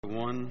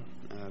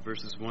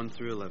Verses 1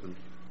 through 11.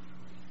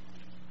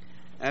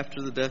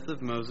 After the death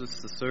of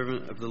Moses, the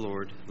servant of the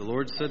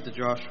Lord said to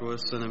Joshua,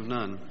 son of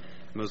Nun,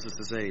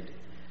 Moses' aide,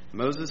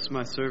 Moses,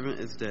 my servant,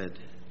 is dead.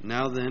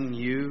 Now then,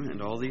 you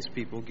and all these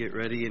people get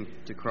ready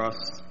to cross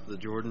the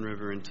Jordan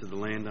River into the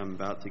land I'm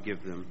about to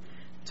give them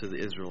to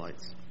the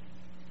Israelites.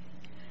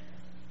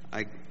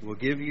 I will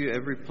give you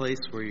every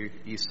place where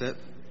you set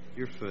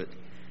your foot,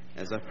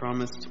 as I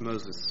promised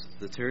Moses.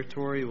 The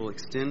territory will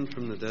extend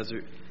from the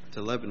desert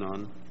to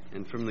Lebanon,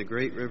 and from the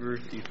great river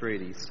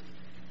Euphrates,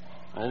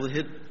 all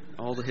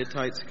the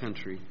Hittites'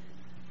 country,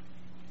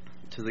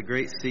 to the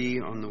great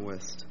sea on the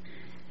west.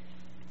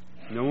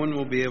 No one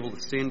will be able to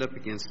stand up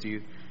against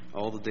you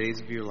all the days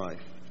of your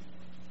life.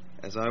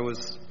 As I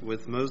was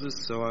with Moses,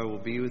 so I will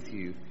be with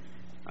you.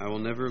 I will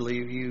never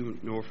leave you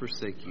nor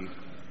forsake you.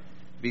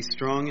 Be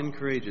strong and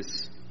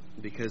courageous,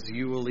 because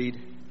you will lead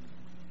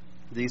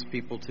these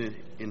people to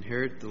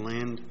inherit the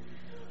land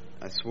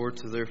I swore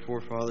to their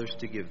forefathers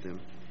to give them.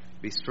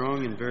 Be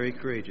strong and very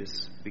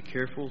courageous. Be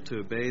careful to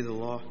obey the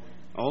law,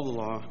 all the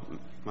law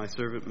my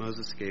servant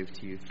Moses gave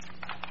to you.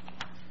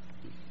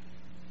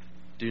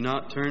 Do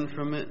not turn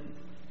from it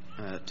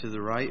to the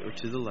right or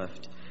to the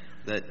left,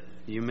 that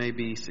you may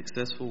be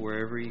successful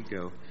wherever you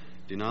go.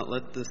 Do not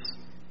let this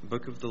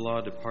book of the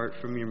law depart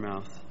from your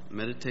mouth.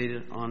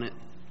 Meditate on it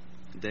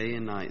day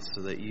and night,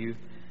 so that you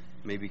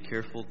may be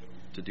careful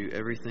to do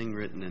everything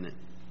written in it.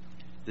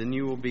 Then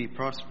you will be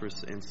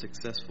prosperous and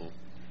successful.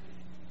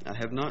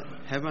 Have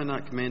I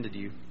not commanded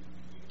you?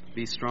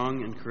 Be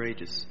strong and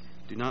courageous.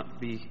 Do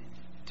not be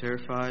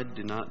terrified.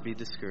 Do not be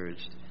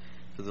discouraged.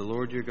 For the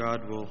Lord your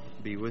God will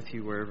be with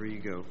you wherever you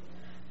go.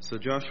 So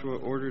Joshua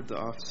ordered the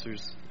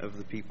officers of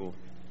the people,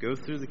 go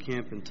through the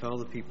camp and tell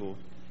the people,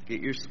 get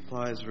your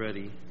supplies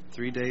ready.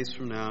 3 days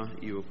from now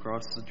you will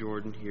cross the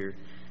Jordan here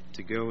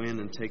to go in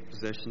and take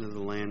possession of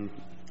the land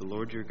the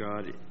Lord your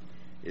God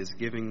is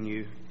giving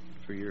you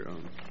for your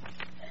own.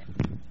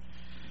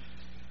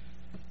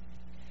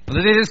 Well,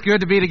 it is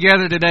good to be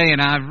together today,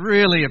 and I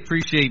really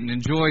appreciate and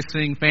enjoy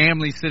seeing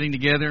families sitting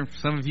together.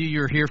 Some of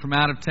you are here from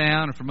out of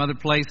town or from other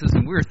places,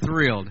 and we're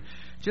thrilled,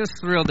 just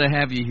thrilled to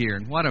have you here.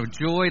 And what a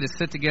joy to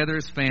sit together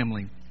as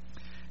family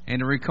and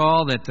to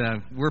recall that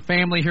we're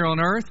family here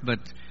on earth,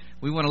 but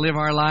we want to live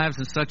our lives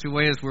in such a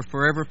way as we're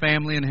forever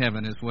family in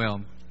heaven as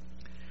well.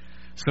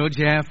 So did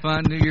you have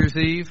fun New Year's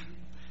Eve?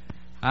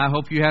 I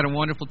hope you had a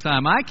wonderful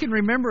time. I can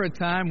remember a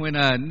time when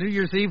New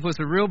Year's Eve was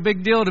a real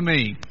big deal to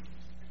me.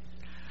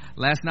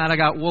 Last night I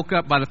got woke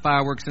up by the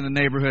fireworks in the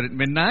neighborhood at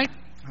midnight.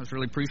 I was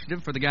really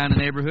appreciative for the guy in the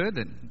neighborhood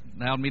that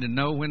allowed me to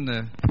know when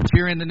to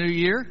cheer in the new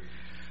year.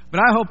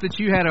 But I hope that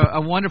you had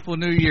a wonderful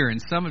new year, and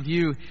some of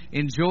you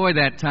enjoy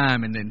that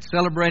time and then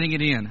celebrating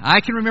it in. I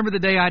can remember the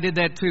day I did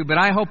that too, but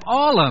I hope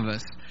all of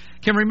us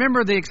can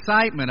remember the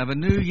excitement of a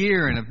new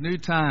year and of new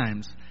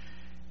times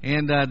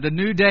and the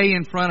new day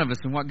in front of us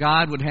and what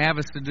God would have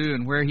us to do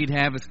and where He'd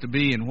have us to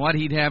be and what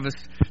He'd have us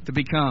to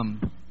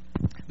become.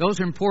 Those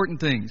are important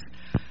things.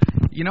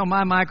 You know,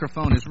 my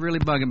microphone is really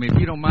bugging me. If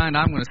you don't mind,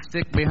 I'm going to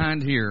stick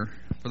behind here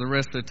for the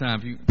rest of the time.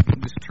 If you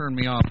just turn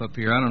me off up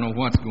here. I don't know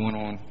what's going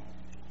on.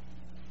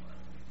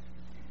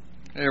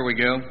 There we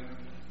go.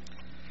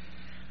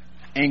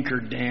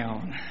 Anchored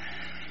down.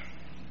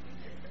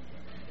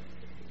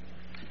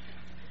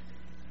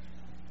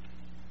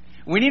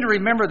 We need to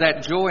remember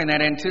that joy and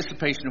that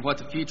anticipation of what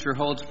the future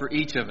holds for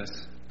each of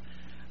us.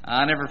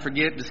 I'll never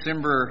forget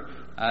December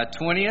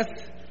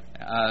 20th,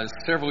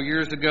 several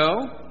years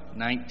ago.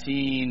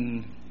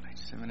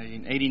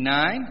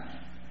 1989,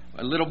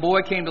 a little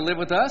boy came to live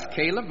with us,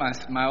 Caleb,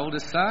 my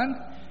oldest son.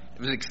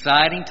 It was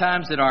exciting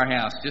times at our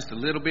house, just a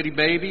little bitty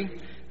baby.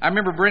 I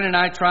remember Brenda and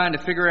I trying to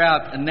figure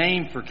out a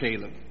name for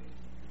Caleb.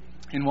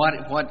 And what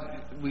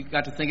we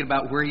got to thinking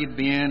about where he'd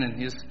been and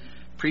his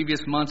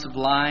previous months of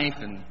life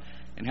and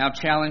how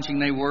challenging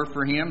they were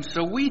for him.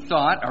 So we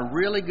thought a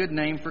really good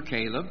name for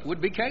Caleb would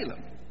be Caleb.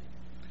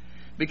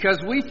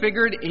 Because we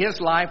figured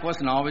his life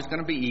wasn't always going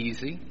to be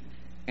easy.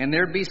 And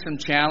there'd be some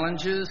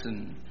challenges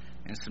and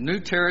some new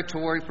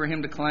territory for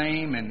him to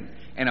claim and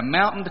a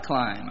mountain to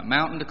claim,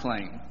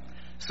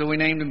 So we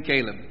named him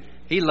Caleb.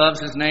 He loves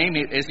his name.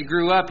 As he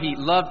grew up, he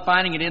loved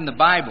finding it in the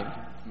Bible.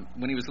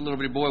 When he was a little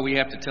bitty boy, we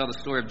have to tell the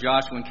story of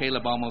Joshua and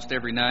Caleb almost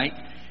every night.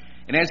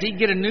 And as he'd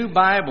get a new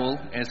Bible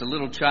as a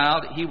little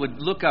child, he would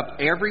look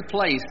up every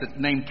place that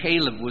the name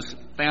Caleb was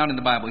found in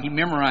the Bible. He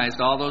memorized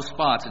all those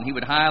spots, and he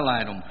would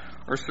highlight them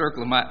or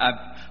circle them.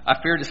 I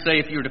fear to say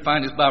if you were to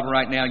find his Bible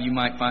right now, you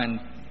might find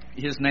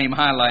his name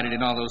highlighted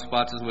in all those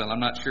spots as well. I'm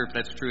not sure if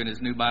that's true in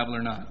his new Bible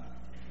or not.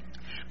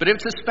 But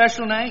it's a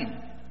special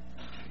name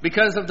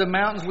because of the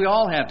mountains we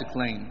all have to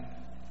claim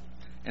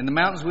and the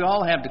mountains we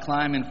all have to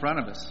climb in front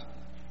of us.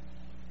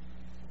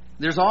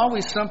 There's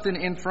always something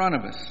in front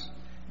of us.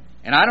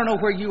 And I don't know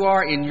where you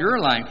are in your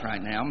life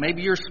right now.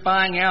 Maybe you're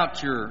spying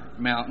out your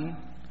mountain,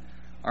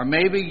 or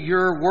maybe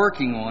you're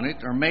working on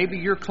it, or maybe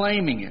you're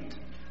claiming it.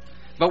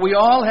 But we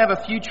all have a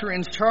future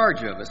in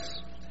charge of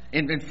us.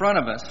 In front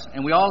of us,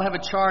 and we all have a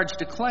charge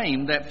to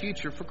claim that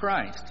future for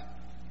Christ.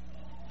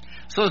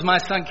 So as my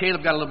son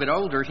Caleb got a little bit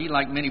older, he,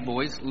 like many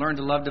boys, learned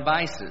to love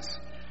devices,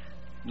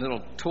 little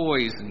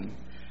toys. And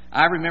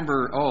I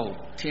remember,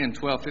 10,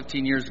 12,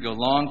 15 years ago,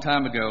 long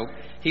time ago,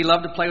 he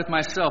loved to play with my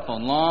cell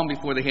phone long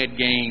before they had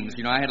games.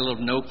 You know, I had a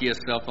little Nokia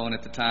cell phone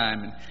at the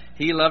time, and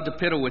he loved to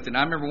piddle with it. And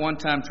I remember one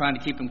time trying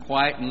to keep him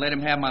quiet and let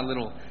him have my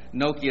little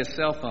Nokia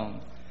cell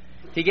phone.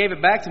 He gave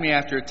it back to me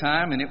after a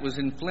time, and it was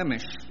in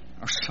Flemish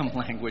or some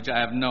language. I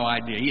have no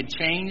idea. He had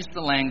changed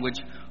the language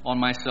on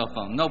my cell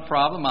phone. No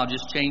problem, I'll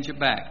just change it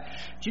back.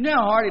 Do you know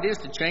how hard it is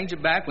to change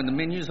it back when the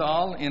menu's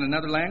all in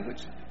another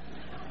language?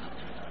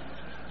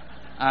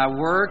 I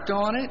worked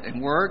on it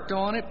and worked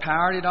on it,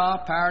 powered it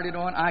off, powered it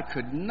on. I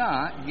could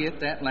not get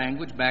that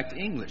language back to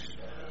English.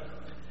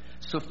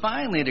 So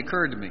finally it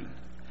occurred to me.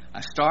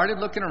 I started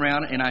looking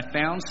around and I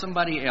found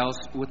somebody else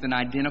with an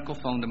identical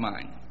phone to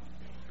mine.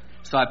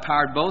 So I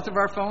powered both of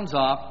our phones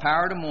off,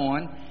 powered them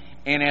on,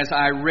 and as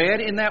I read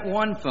in that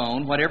one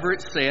phone, whatever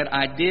it said,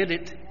 I did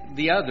it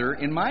the other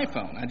in my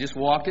phone. I just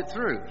walked it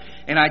through.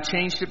 And I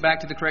changed it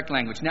back to the correct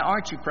language. Now,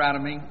 aren't you proud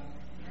of me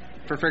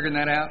for figuring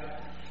that out?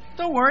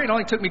 Don't worry, it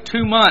only took me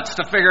 2 months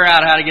to figure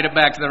out how to get it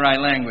back to the right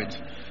language.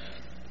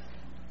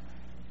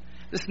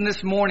 Listen,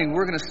 this morning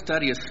we're going to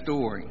study a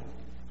story.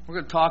 We're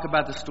going to talk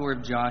about the story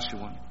of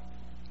Joshua.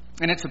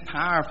 And it's a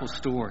powerful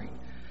story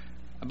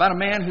about a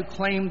man who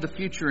claimed the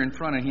future in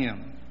front of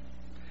him.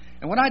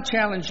 And what I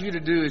challenge you to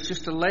do is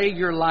just to lay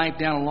your life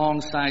down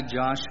alongside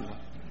Joshua.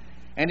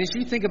 And as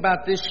you think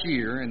about this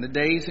year and the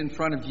days in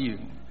front of you,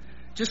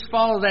 just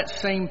follow that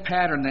same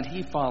pattern that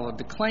he followed,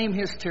 to claim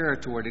his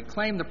territory, to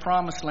claim the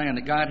promised land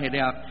that God had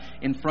out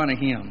in front of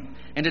him,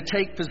 and to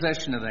take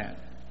possession of that.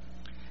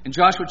 In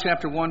Joshua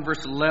chapter 1,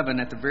 verse 11,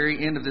 at the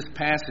very end of this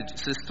passage, it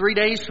says, 3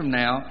 days from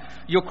now,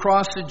 you'll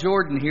cross the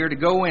Jordan here to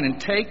go in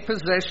and take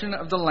possession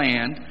of the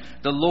land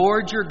the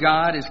Lord your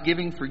God is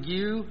giving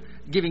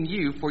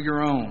you for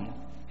your own.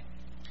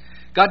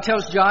 God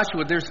tells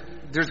Joshua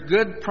there's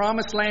good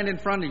promised land in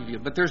front of you,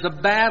 but there's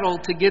a battle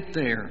to get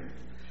there.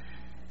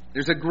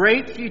 There's a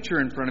great future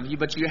in front of you,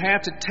 but you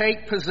have to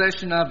take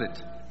possession of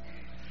it.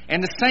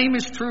 And the same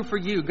is true for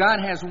you. God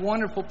has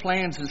wonderful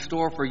plans in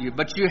store for you,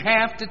 but you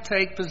have to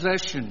take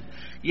possession.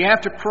 You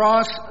have to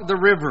cross the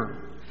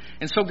river.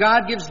 And so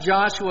God gives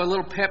Joshua a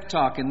little pep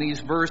talk in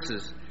these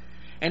verses.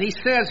 And he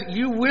says,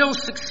 you will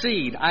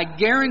succeed. I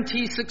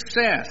guarantee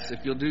success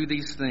if you'll do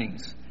these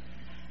things.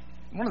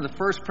 One of the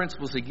first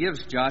principles he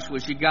gives Joshua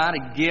is you got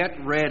to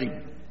get ready.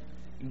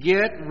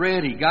 Get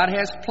ready. God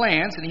has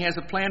plans, and he has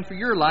a plan for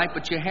your life,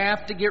 but you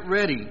have to get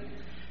ready.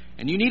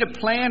 And you need a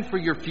plan for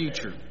your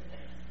future.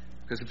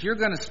 Because if you're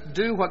going to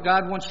do what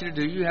God wants you to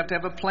do, you have to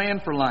have a plan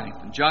for life.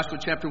 In Joshua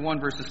chapter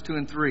 1, verses 2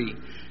 and 3, it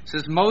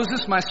says,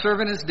 Moses, my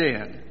servant, is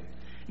dead.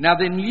 Now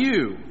then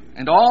you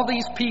and all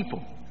these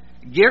people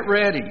get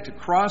ready to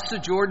cross the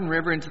Jordan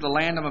River into the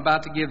land I'm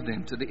about to give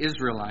them, to the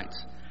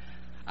Israelites.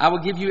 I will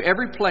give you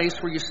every place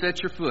where you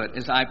set your foot,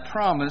 as I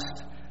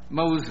promised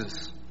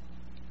Moses.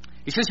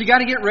 He says you got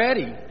to get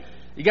ready.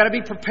 You got to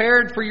be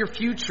prepared for your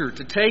future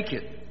to take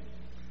it.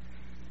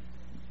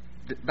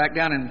 Back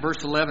down in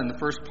verse 11, the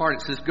first part,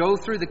 it says, go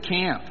through the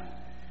camp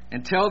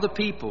and tell the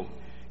people,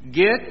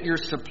 get your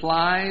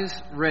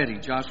supplies ready.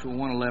 Joshua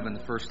 1:11,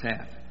 the first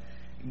half.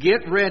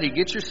 Get ready.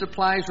 Get your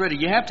supplies ready.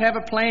 You have to have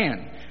a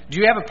plan. Do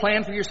you have a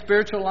plan for your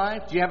spiritual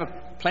life? Do you have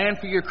a plan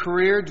for your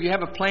career? Do you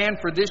have a plan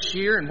for this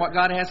year and what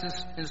God has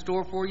in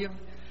store for you?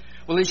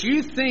 Well, as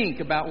you think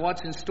about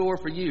what's in store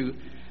for you,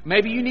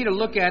 maybe you need to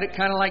look at it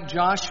kind of like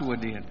Joshua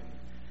did.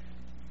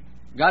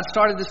 God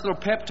started this little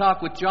pep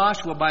talk with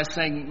Joshua by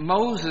saying,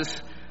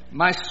 Moses,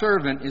 my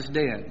servant, is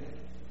dead.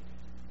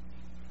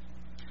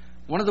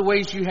 One of the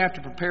ways you have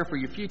to prepare for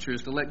your future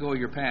is to let go of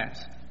your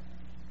past.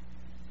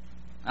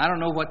 I don't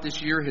know what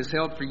this year has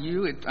held for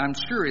you. I'm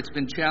sure it's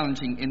been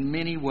challenging in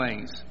many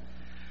ways.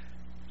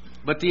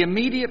 But the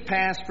immediate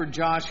past for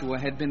Joshua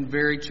had been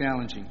very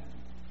challenging.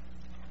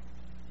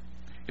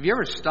 Have you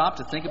ever stopped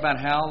to think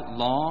about how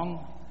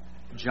long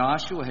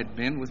Joshua had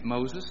been with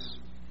Moses?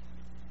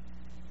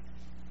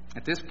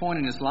 At this point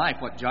in his life,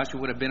 Joshua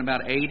would have been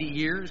about 80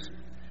 years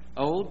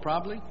old,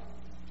 probably.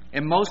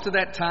 And most of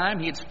that time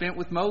he had spent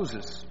with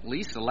Moses, at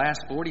least the last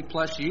 40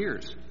 plus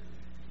years.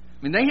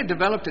 I mean, they had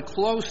developed a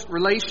close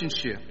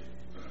relationship.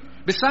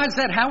 Besides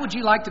that, how would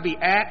you like to be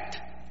Act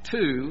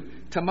 2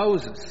 to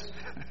Moses?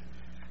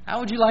 How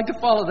would you like to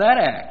follow that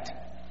act?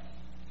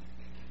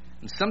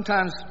 And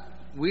sometimes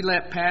we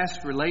let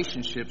past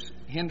relationships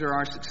hinder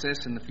our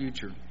success in the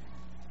future.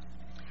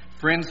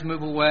 Friends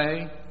move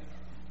away.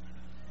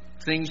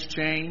 Things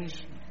change.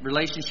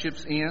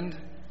 Relationships end.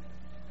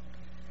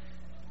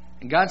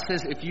 And God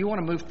says, if you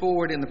want to move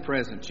forward in the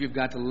present, you've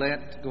got to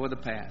let go of the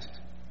past.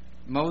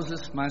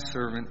 Moses, my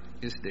servant,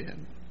 is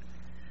dead.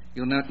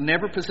 You'll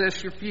never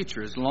possess your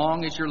future as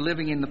long as you're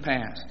living in the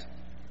past.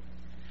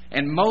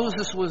 And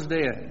Moses was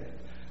dead,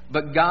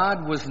 but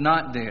God was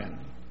not dead.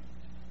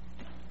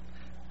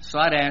 So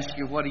I'd ask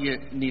you, what do you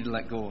need to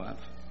let go of?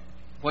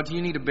 What do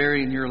you need to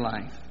bury in your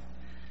life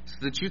so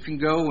that you can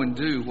go and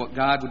do what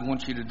God would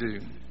want you to do?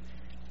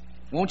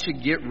 Won't you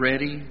get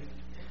ready?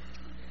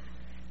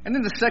 And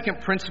then the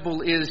second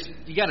principle is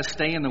you got to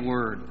stay in the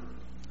Word.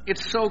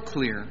 It's so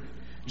clear.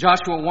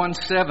 Joshua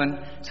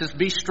 1:7 says,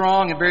 "Be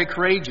strong and very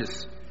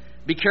courageous.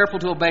 Be careful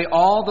to obey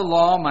all the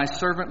law my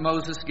servant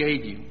Moses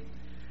gave you.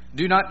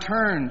 Do not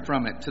turn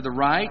from it to the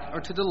right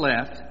or to the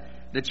left,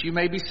 that you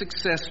may be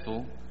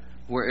successful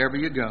wherever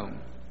you go."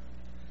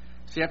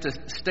 So you have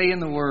to stay in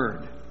the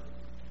Word.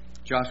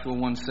 Joshua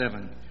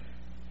 1:7.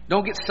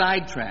 Don't get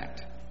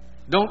sidetracked.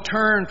 Don't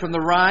turn from the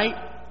right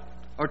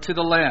or to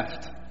the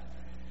left.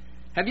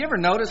 Have you ever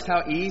noticed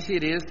how easy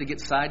it is to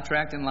get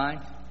sidetracked in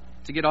life?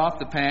 To get off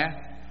the path?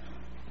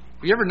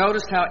 Have you ever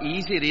noticed how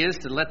easy it is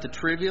to let the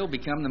trivial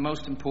become the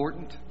most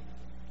important?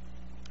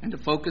 And to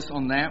focus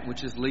on that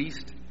which is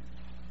least?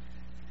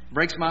 It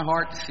breaks my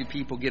heart to see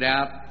people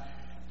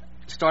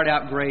start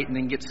out great and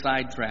then get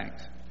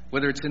sidetracked.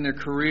 Whether it's in their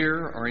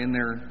career or in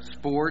their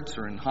sports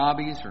or in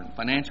hobbies or in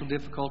financial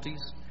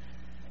difficulties.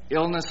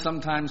 Illness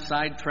sometimes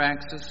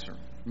sidetracks us, or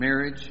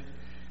marriage.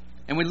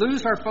 And we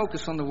lose our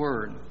focus on the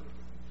Word.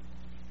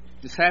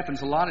 This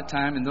happens a lot of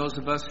time in those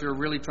of us who are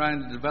really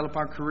trying to develop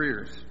our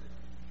careers.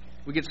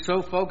 We get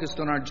so focused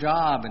on our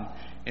job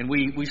and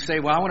we say,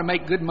 well, I want to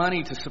make good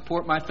money to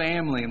support my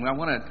family, and I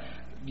want to,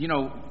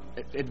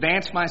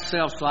 advance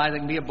myself so I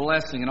can be a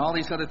blessing, and all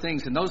these other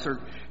things. And those are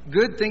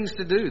good things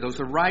to do.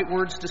 Those are right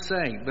words to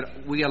say.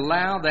 But we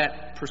allow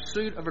that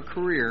pursuit of a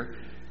career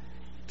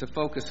to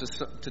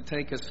to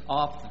take us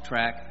off the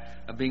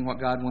track of being what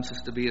God wants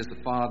us to be as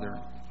a father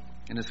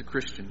and as a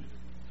Christian.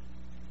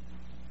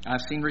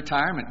 I've seen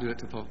retirement do it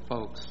to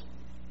folks.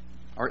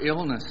 Or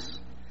illness.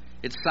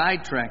 It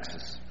sidetracks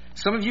us.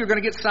 Some of you are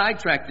going to get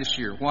sidetracked this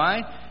year.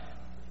 Why?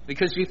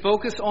 Because you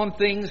focus on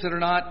things that are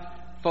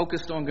not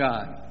focused on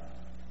God.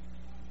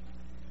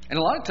 And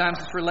a lot of times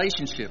it's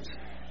relationships.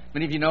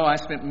 Many of you know I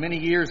spent many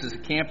years as a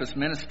campus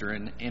minister.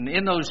 And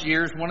in those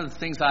years, one of the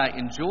things I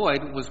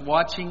enjoyed was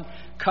watching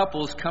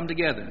couples come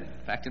together.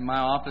 In fact, in my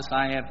office,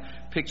 I have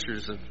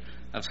pictures of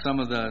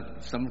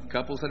some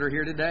couples that are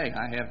here today.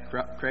 I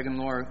have Craig and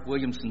Laura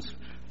Williamson's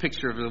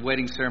picture of the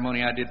wedding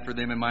ceremony I did for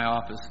them in my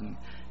office, and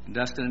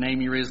Dustin and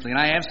Amy Risley. And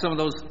I have some of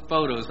those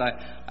photos.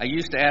 I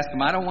used to ask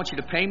them, I don't want you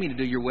to pay me to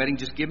do your wedding,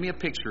 just give me a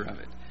picture of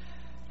it.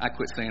 I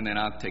quit saying that.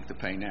 I'll take the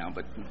pay now.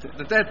 But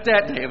that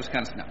day, it was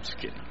kind of, no, I'm just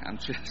kidding. I'm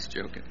just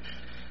joking.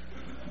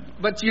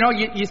 But,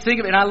 you think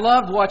of it, and I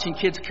loved watching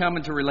kids come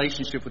into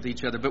relationship with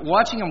each other. But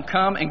watching them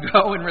come and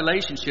go in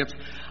relationships,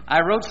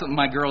 I wrote something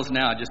my girls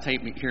now just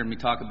hate hearing me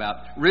talk about.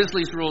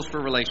 Risley's Rules for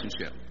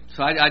Relationship.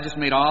 So I just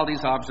made all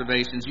these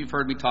observations. You've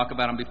heard me talk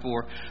about them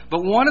before.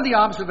 But one of the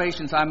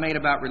observations I made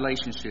about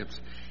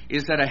relationships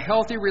is that a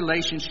healthy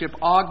relationship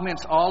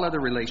augments all other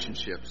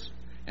relationships,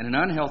 and an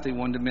unhealthy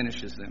one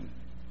diminishes them.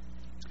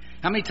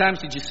 How many times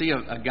did you see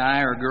a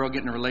guy or a girl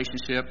get in a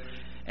relationship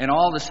and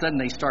all of a sudden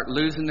they start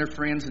losing their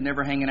friends and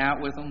never hanging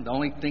out with them? The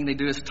only thing they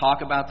do is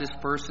talk about this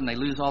person. They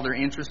lose all their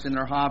interest in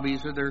their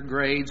hobbies or their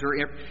grades, or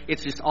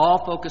it's just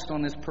all focused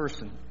on this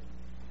person.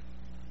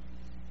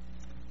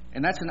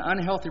 And that's an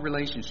unhealthy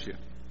relationship.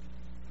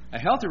 A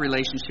healthy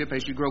relationship,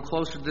 as you grow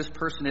closer to this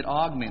person, it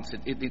augments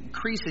it. It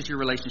increases your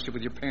relationship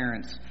with your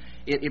parents.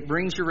 It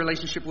brings your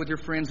relationship with your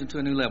friends into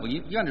a new level.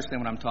 You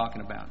understand what I'm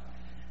talking about.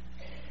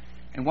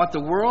 And what the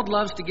world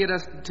loves to get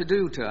us to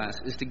do to us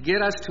is to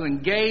get us to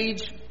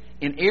engage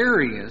in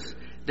areas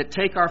that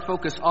take our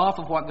focus off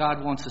of what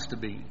God wants us to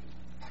be.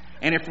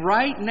 And if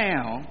right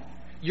now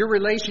your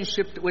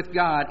relationship with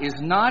God is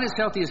not as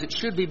healthy as it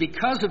should be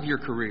because of your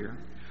career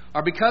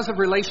or because of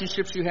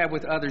relationships you have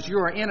with others, you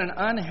are in an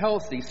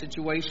unhealthy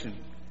situation.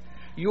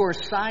 You are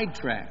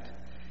sidetracked.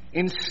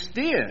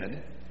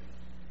 Instead,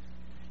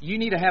 you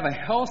need to have a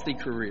healthy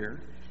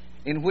career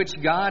in which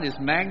God is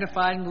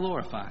magnified and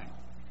glorified.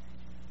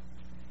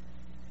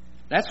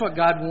 That's what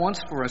God wants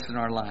for us in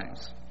our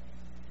lives.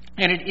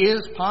 And it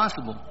is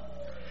possible.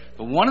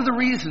 But one of the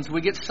reasons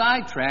we get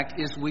sidetracked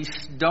is we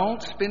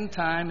don't spend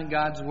time in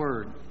God's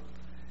Word.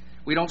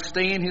 We don't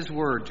stay in His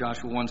Word,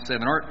 Joshua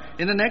 1:7. Or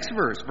in the next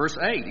verse, verse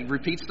 8, he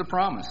repeats the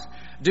promise.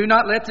 Do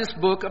not let this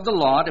book of the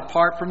law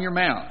depart from your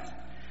mouth.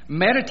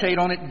 Meditate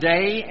on it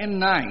day and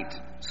night,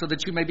 so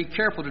that you may be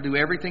careful to do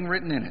everything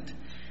written in it.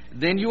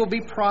 Then you will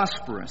be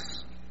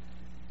prosperous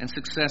and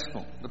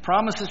successful. The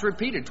promise is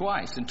repeated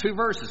twice in two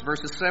verses,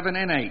 verses 7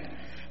 and 8.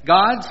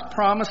 God's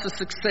promise of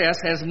success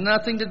has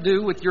nothing to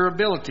do with your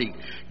ability.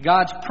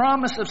 God's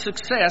promise of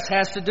success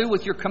has to do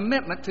with your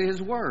commitment to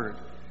His Word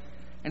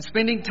and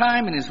spending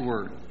time in His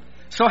Word.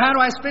 So how do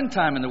I spend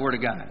time in the Word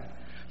of God?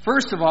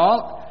 First of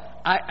all,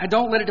 I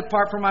don't let it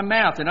depart from my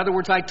mouth. In other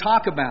words, I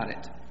talk about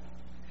it.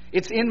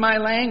 It's in my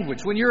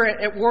language. When you're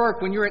at work,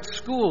 when you're at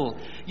school,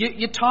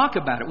 you talk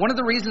about it. One of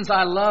the reasons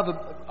I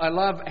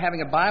love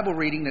having a Bible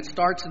reading that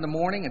starts in the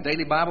morning, a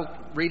daily Bible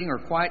reading or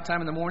quiet time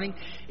in the morning,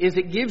 is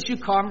it gives you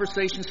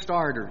conversation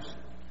starters.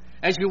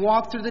 As you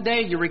walk through the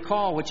day, you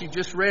recall what you've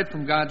just read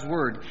from God's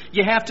Word.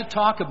 You have to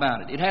talk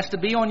about it. It has to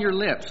be on your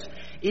lips.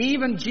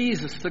 Even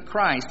Jesus the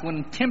Christ,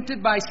 when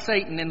tempted by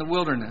Satan in the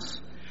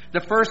wilderness, the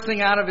first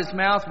thing out of His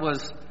mouth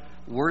was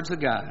words of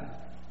God.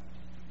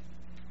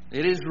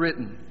 It is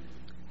written.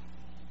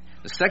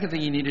 The second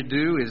thing you need to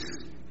do is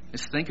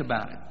is think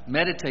about it.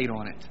 Meditate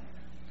on it.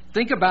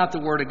 Think about the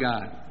Word of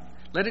God.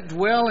 Let it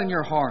dwell in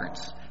your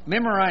hearts.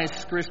 Memorize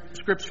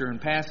Scripture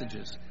and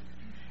passages.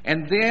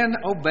 And then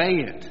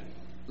obey it.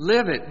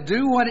 Live it.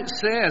 Do what it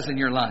says in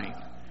your life.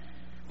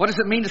 What does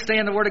it mean to stay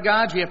in the Word of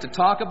God? You have to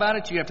talk about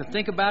it, you have to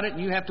think about it,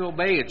 and you have to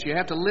obey it. You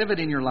have to live it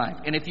in your life.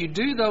 And if you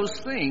do those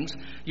things,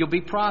 you'll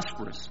be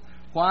prosperous.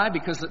 Why?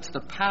 Because it's the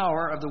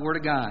power of the Word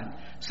of God.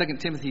 2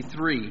 Timothy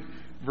 3,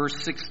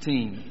 verse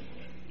 16.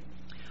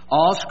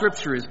 All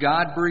Scripture is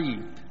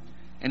God-breathed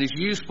and is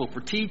useful for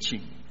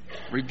teaching,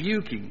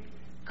 rebuking,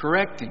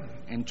 correcting,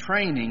 and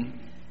training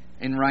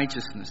in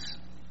righteousness.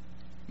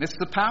 It's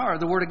the power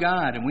of the Word of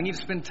God, and we need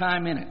to spend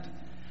time in it.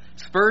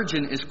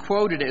 Spurgeon is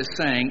quoted as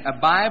saying, a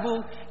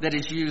Bible that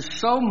is used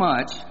so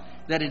much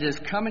that it is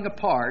coming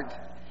apart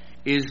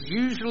is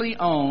usually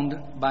owned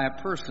by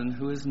a person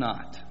who is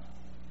not.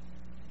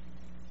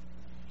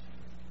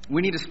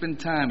 We need to spend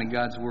time in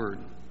God's Word.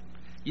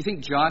 You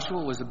think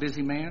Joshua was a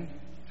busy man?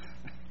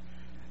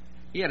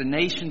 He had a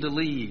nation to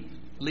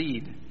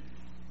lead,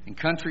 and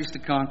countries to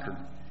conquer.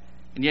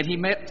 And yet he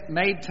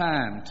made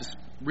time to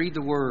read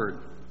the Word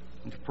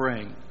and to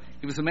pray.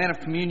 He was a man of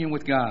communion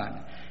with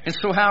God. And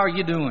so how are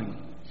you doing?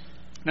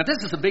 Now,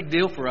 this is a big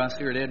deal for us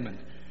here at Edmond.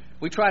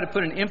 We try to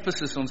put an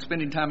emphasis on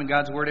spending time in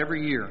God's Word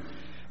every year.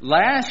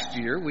 Last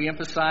year, we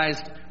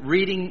emphasized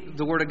reading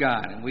the Word of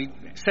God. And we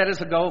set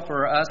as a goal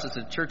for us as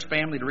a church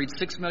family to read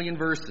 6 million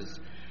verses.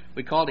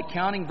 We called it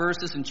Counting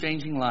Verses and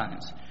Changing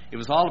Lives. It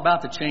was all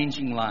about the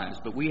changing lives.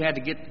 But we had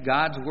to get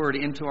God's Word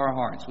into our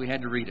hearts. We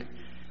had to read it.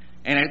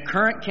 And at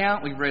current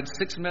count, we've read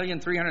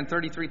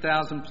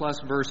 6,333,000 plus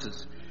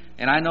verses.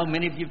 And I know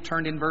many of you have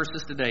turned in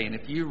verses today. And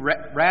if you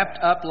wrapped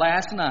up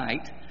last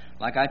night,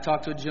 like I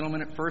talked to a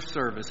gentleman at first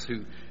service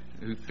who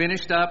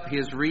finished up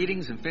his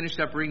readings and finished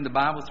up reading the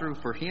Bible through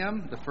for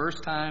him the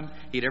first time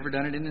he'd ever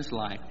done it in his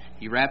life.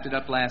 He wrapped it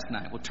up last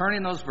night. Well, turn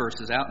in those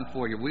verses out in the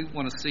foyer. We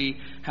want to see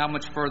how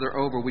much further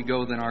over we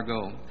go than our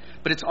goal.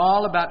 But it's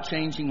all about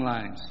changing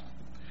lives.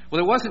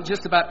 Well, it wasn't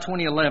just about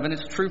 2011.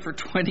 It's true for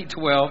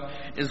 2012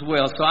 as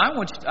well. So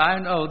I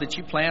know that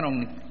you plan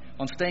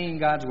on staying in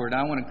God's Word.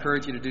 I want to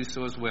encourage you to do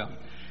so as well.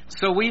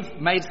 So we've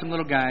made some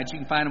little guides. You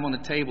can find them on the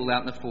table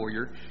out in the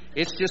foyer.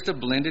 It's just a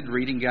blended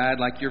reading guide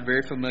like you're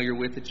very familiar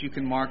with that you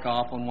can mark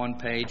off on one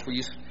page.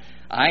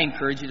 I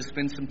encourage you to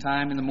spend some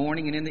time in the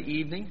morning and in the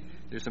evening.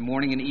 There's a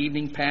morning and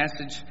evening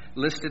passage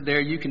listed there.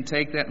 You can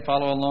take that and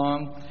follow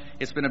along.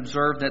 It's been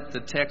observed that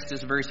the text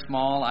is very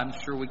small. I'm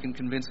sure we can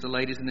convince the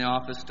ladies in the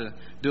office to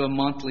do a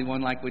monthly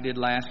one like we did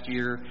last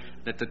year,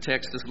 that the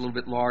text is a little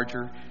bit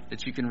larger,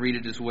 that you can read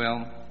it as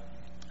well.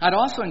 I'd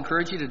also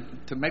encourage you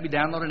to maybe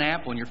download an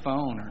app on your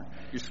phone or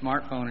your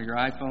smartphone or your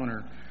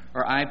iPhone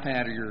or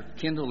iPad or your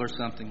Kindle or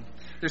something.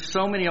 There's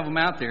so many of them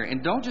out there.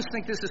 And don't just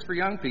think this is for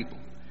young people.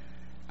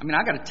 I mean,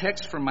 I got a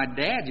text from my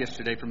dad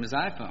yesterday from his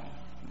iPhone.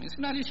 It's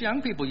not just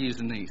young people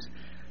using these.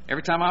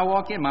 Every time I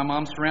walk in, my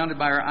mom's surrounded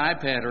by her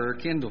iPad or her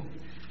Kindle.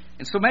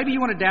 And so maybe you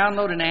want to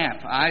download an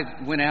app.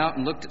 I went out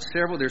and looked at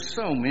several. There's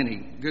so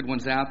many good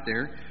ones out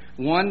there.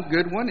 One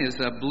good one is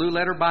a Blue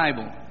Letter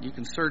Bible. You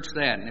can search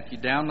that. And if you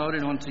download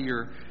it onto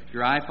your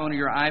iPhone or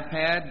your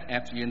iPad,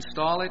 after you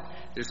install it,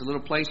 there's a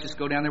little place, just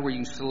go down there where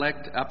you can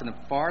select up in the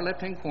far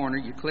left-hand corner.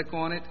 You click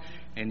on it,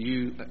 and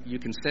you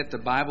can set the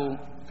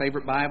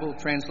favorite Bible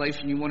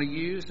translation you want to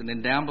use. And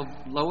then down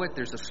below it,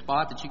 there's a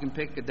spot that you can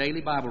pick a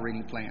daily Bible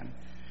reading plan.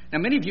 Now,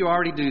 many of you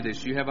already do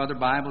this. You have other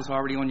Bibles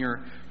already on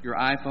your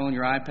iPhone,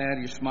 your iPad,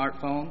 your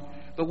smartphone.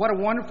 But what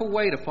a wonderful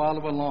way to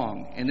follow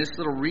along. And this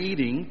little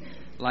reading,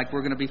 like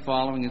we're going to be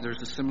following,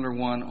 there's a similar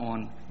one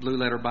on Blue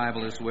Letter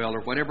Bible as well,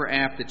 or whatever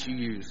app that you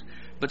use.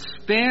 But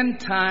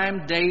spend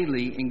time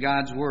daily in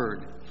God's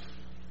Word.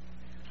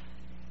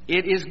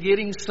 It is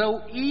getting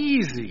so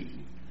easy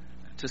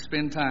to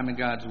spend time in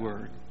God's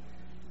Word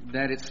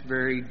that it's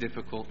very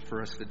difficult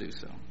for us to do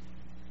so.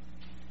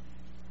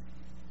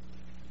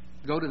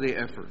 Go to the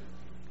effort.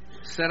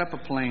 Set up a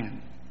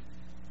plan.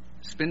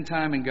 Spend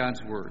time in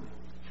God's Word.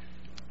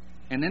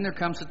 And then there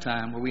comes a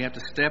time where we have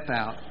to step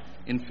out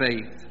in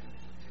faith.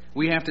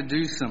 We have to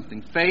do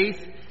something.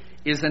 Faith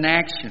is an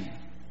action.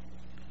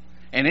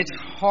 And it's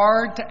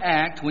hard to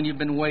act when you've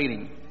been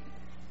waiting.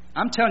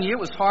 I'm telling you, it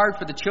was hard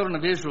for the children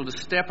of Israel to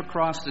step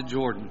across the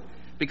Jordan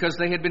because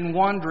they had been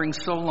wandering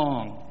so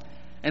long.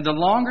 And the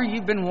longer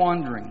you've been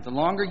wandering, the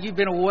longer you've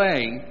been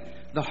away,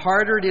 the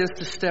harder it is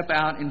to step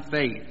out in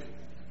faith.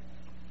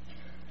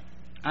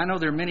 I know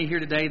there are many here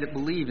today that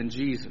believe in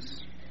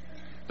Jesus,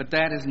 but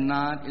that is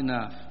not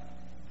enough.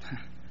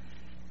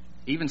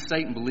 Even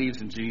Satan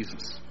believes in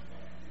Jesus.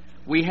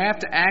 We have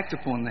to act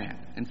upon that.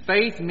 And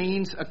faith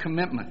means a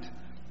commitment.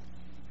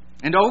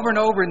 And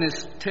over in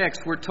this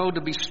text, we're told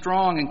to be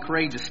strong and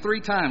courageous.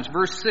 3 times.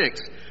 Verse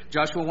 6,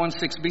 Joshua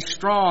 1:6, be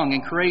strong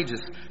and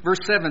courageous. Verse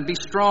 7, be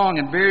strong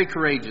and very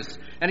courageous.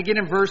 And again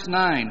in verse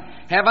 9,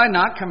 have I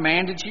not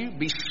commanded you?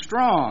 Be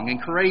strong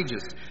and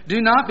courageous. Do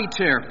not be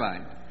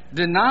terrified.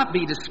 Do not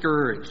be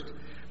discouraged.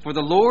 For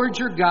the Lord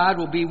your God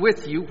will be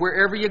with you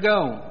wherever you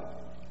go.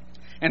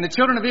 And the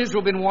children of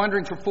Israel have been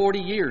wandering for 40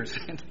 years.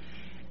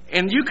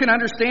 And you can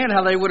understand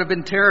how they would have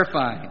been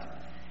terrified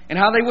and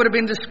how they would have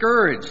been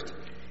discouraged.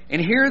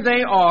 And here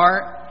they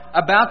are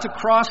about to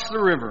cross the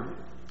river,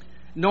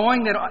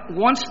 knowing that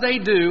once they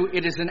do,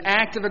 it is an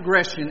act of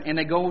aggression and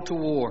they go to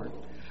war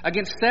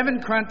against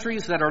 7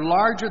 countries that are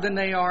larger than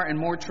they are and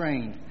more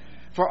trained.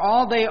 For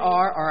all they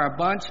are a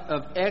bunch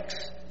of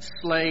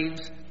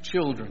ex-slaves'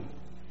 children.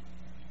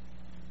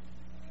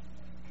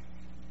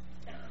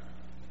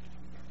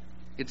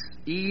 It's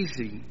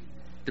easy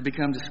to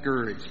become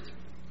discouraged.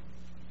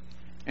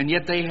 And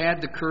yet they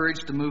had the courage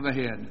to move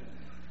ahead.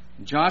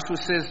 Joshua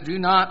says, do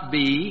not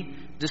be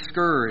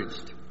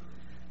discouraged.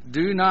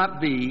 Do not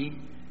be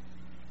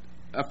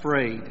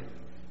afraid.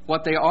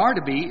 What they are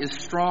to be is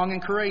strong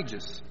and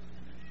courageous.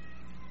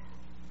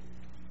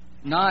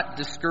 Not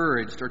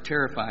discouraged or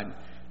terrified.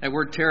 That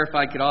word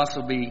terrified could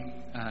also be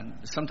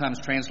sometimes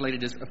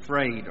translated as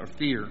afraid or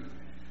fear.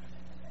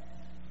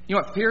 You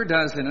know what fear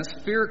does in us?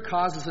 Fear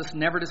causes us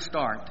never to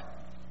start,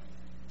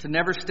 to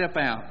never step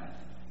out.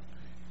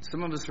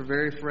 Some of us are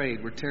very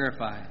afraid. We're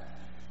terrified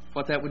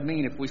what that would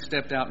mean if we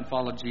stepped out and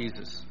followed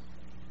Jesus.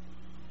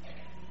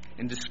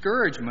 And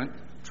discouragement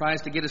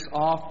tries to get us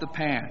off the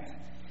path.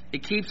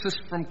 It keeps us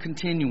from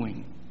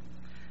continuing.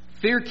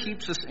 Fear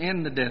keeps us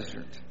in the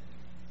desert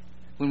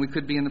when we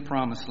could be in the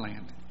promised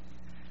land.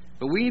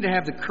 But we need to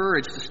have the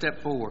courage to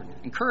step forward.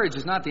 And courage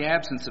is not the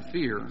absence of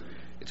fear,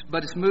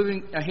 but it's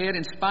moving ahead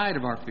in spite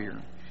of our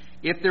fear.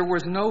 If there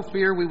was no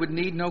fear, we would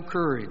need no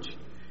courage.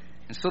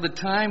 And so the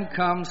time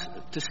comes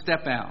to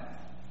step out.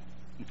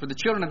 And for the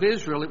children of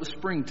Israel, it was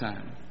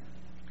springtime.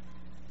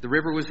 The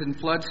river was in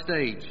flood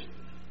stage.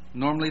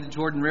 Normally the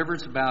Jordan River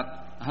is about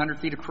 100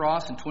 feet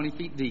across and 20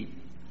 feet deep,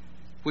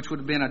 which would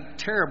have been a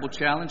terrible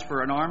challenge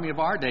for an army of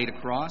our day to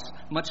cross,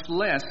 much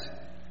less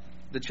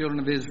the children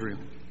of Israel.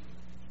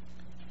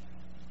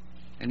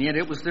 And yet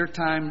it was their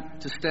time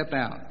to step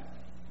out.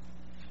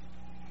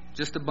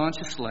 Just a bunch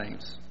of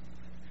slaves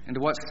into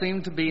what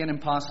seemed to be an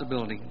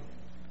impossibility.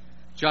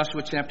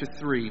 Joshua chapter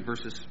 3,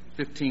 verses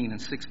 15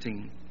 and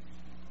 16.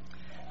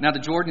 Now the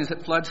Jordan is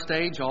at flood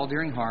stage, all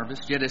during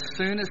harvest. Yet as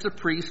soon as the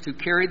priests who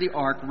carried the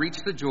ark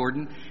reached the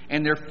Jordan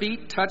and their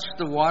feet touched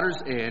the water's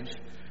edge,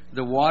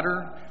 the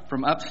water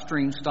from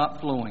upstream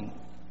stopped flowing.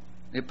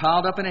 It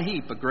piled up in a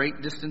heap a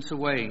great distance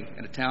away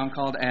at a town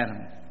called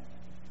Adam.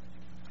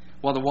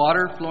 While the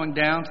water flowing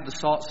down to the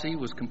salt sea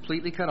was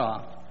completely cut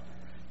off,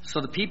 so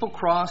the people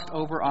crossed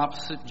over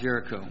opposite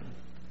Jericho.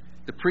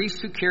 The priests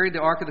who carried the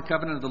Ark of the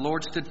Covenant of the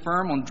Lord stood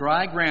firm on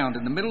dry ground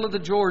in the middle of the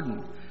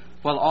Jordan,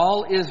 while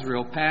all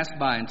Israel passed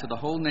by until the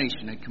whole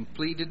nation had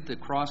completed the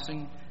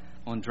crossing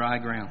on dry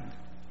ground.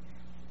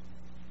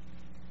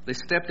 They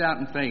stepped out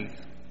in faith,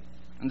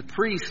 and the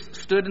priests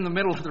stood in the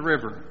middle of the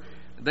river.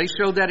 They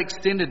showed that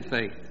extended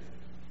faith.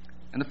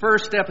 And the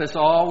first step is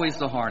always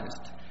the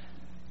hardest.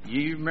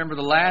 You remember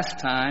the last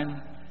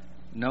time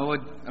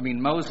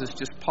Moses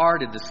just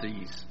parted the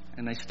seas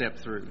and they stepped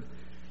through.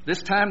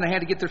 This time they had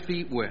to get their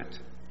feet wet.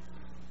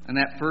 And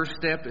that first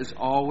step is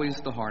always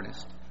the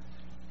hardest.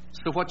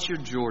 So what's your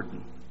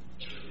Jordan?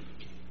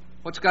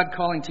 What's God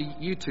calling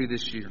you to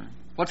this year?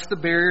 What's the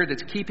barrier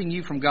that's keeping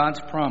you from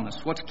God's promise?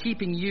 What's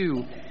keeping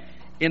you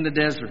in the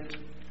desert?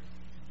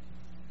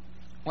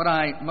 What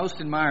I most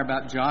admire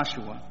about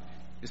Joshua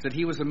is that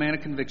he was a man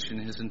of conviction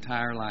his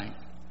entire life.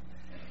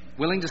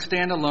 Willing to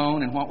stand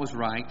alone in what was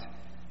right,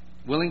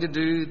 willing to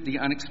do the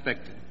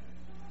unexpected.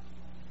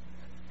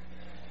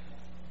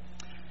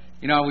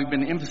 You know, we've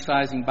been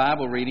emphasizing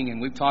Bible reading,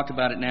 and we've talked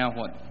about it now,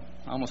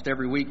 almost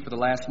every week for the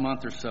last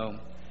month or so.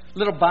 A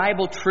little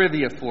Bible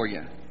trivia for you.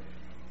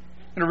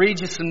 I'm going to read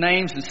you some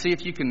names and see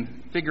if you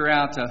can figure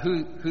out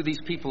who these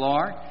people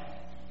are.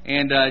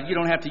 And you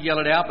don't have to yell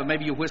it out, but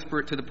maybe you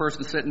whisper it to the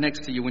person sitting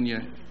next to you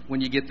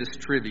when you get this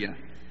trivia.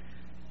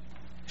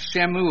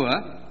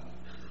 Shammua,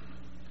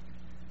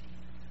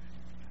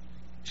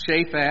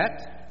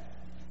 Shaphat,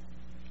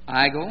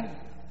 Igal,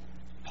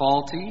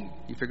 Palti,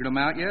 you figured them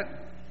out yet?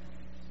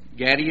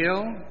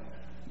 Gadiel,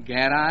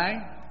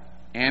 Gadai,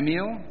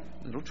 Amiel,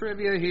 little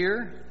trivia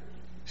here,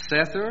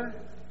 Sethur,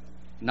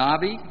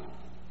 Nabi,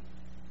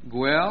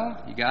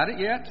 Guel, you got it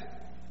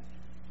yet?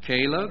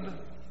 Caleb,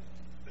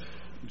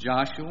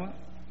 Joshua.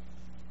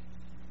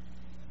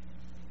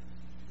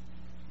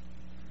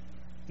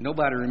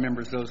 Nobody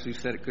remembers those who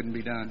said it couldn't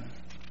be done.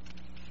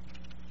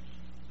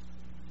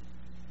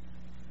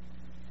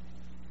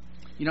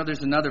 You know,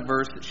 there's another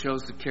verse that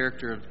shows the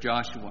character of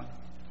Joshua.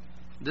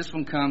 This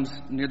one comes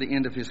near the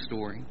end of his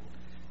story.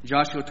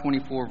 Joshua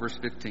 24, verse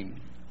 15.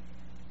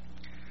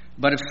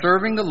 But if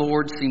serving the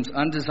Lord seems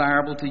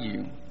undesirable to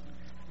you,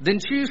 then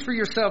choose for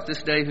yourself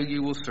this day who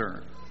you will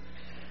serve,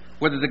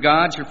 whether the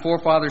gods your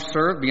forefathers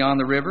served beyond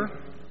the river,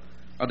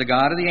 or the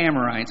God of the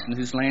Amorites in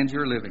whose land you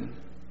are living.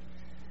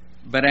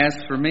 But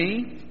as for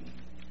me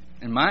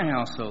and my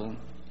household,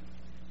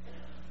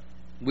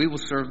 we will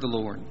serve the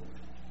Lord.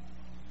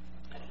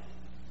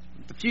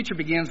 The future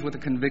begins with a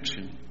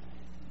conviction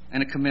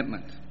and a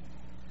commitment.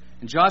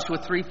 In Joshua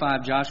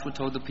 3:5, Joshua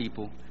told the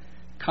people,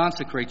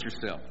 consecrate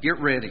yourself,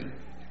 get ready,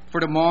 for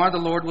tomorrow the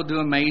Lord will do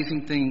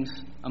amazing things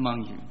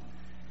among you.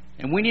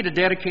 And we need to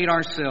dedicate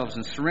ourselves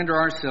and surrender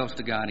ourselves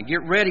to God and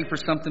get ready for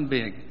something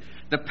big.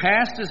 The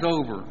past is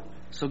over,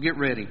 so get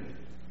ready.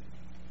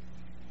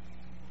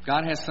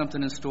 God has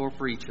something in store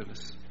for each of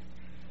us.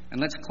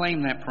 And let's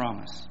claim that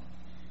promise.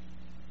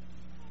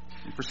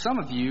 And for some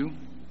of you,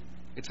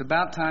 it's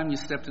about time you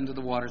stepped into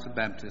the waters of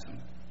baptism.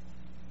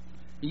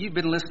 You've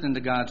been listening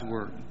to God's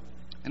Word.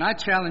 And I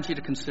challenge you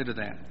to consider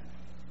that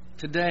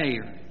today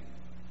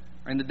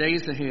or in the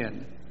days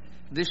ahead,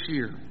 this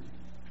year,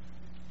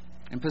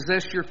 and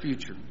possess your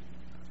future.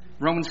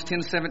 Romans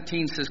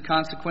 10:17 says,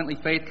 consequently,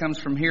 faith comes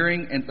from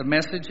hearing and the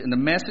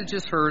message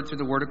is heard through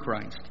the word of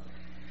Christ.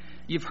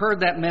 You've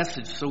heard that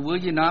message, so will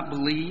you not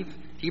believe?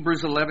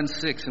 Hebrews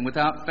 11:6, and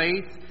without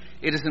faith,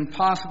 it is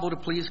impossible to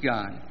please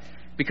God,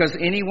 because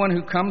anyone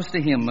who comes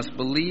to him must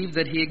believe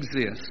that he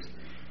exists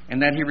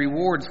and that he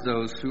rewards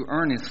those who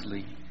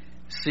earnestly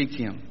seek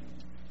him.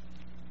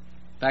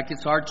 In fact,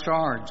 it's our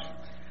charge.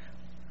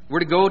 We're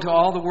to go to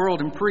all the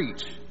world and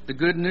preach the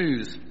good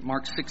news,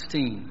 Mark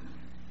 16.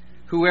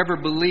 Whoever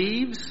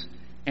believes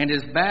and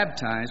is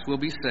baptized will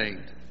be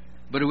saved,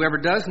 but whoever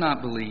does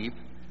not believe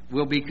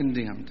will be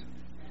condemned.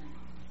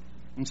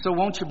 And so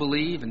won't you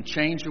believe and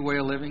change your way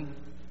of living?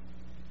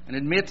 And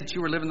admit that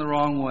you were living the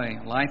wrong way,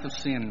 a life of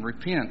sin, and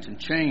repent and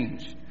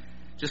change.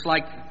 Just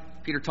like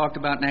Peter talked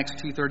about in Acts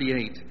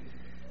 2:38.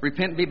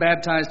 Repent and be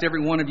baptized,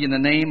 every one of you, in the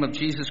name of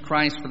Jesus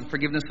Christ for the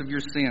forgiveness of your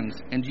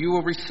sins, and you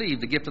will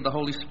receive the gift of the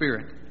Holy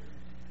Spirit.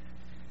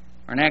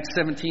 Or in Acts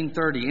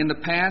 17:30, in the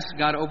past,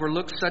 God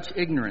overlooked such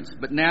ignorance,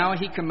 but now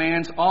he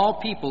commands all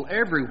people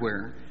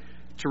everywhere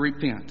to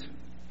repent.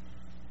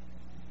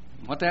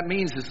 What that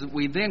means is that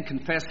we then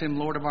confess him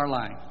Lord of our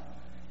life.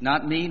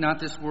 Not me, not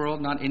this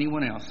world, not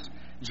anyone else.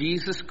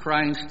 Jesus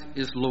Christ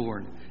is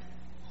Lord.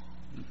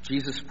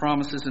 Jesus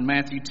promises in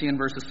Matthew 10,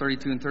 verses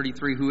 32 and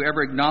 33,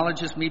 whoever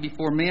acknowledges me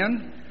before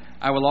men,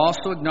 I will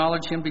also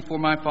acknowledge him before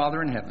my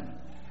Father in heaven.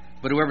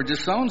 But whoever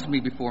disowns me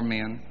before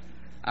men,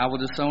 I will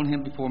disown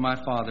him before my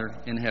Father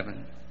in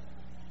heaven.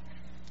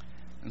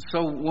 And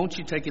so won't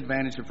you take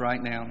advantage of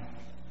right now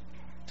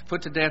to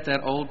put to death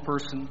that old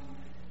person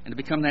and to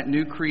become that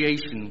new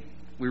creation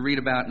we read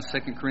about in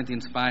 2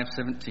 Corinthians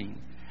 5:17.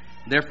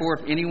 Therefore,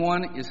 if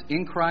anyone is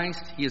in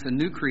Christ, he is a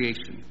new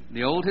creation.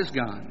 The old has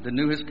gone, the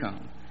new has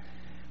come.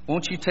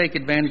 Won't you take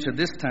advantage of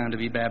this time to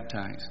be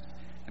baptized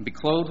and be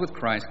clothed with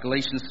Christ?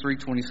 Galatians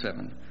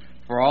 3:27.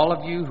 For all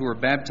of you who are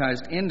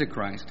baptized into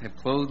Christ have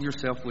clothed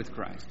yourself with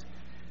Christ.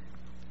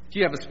 If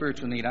you have a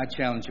spiritual need, I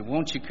challenge you,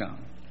 won't you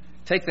come?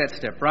 Take that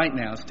step right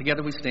now as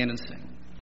together we stand and sing.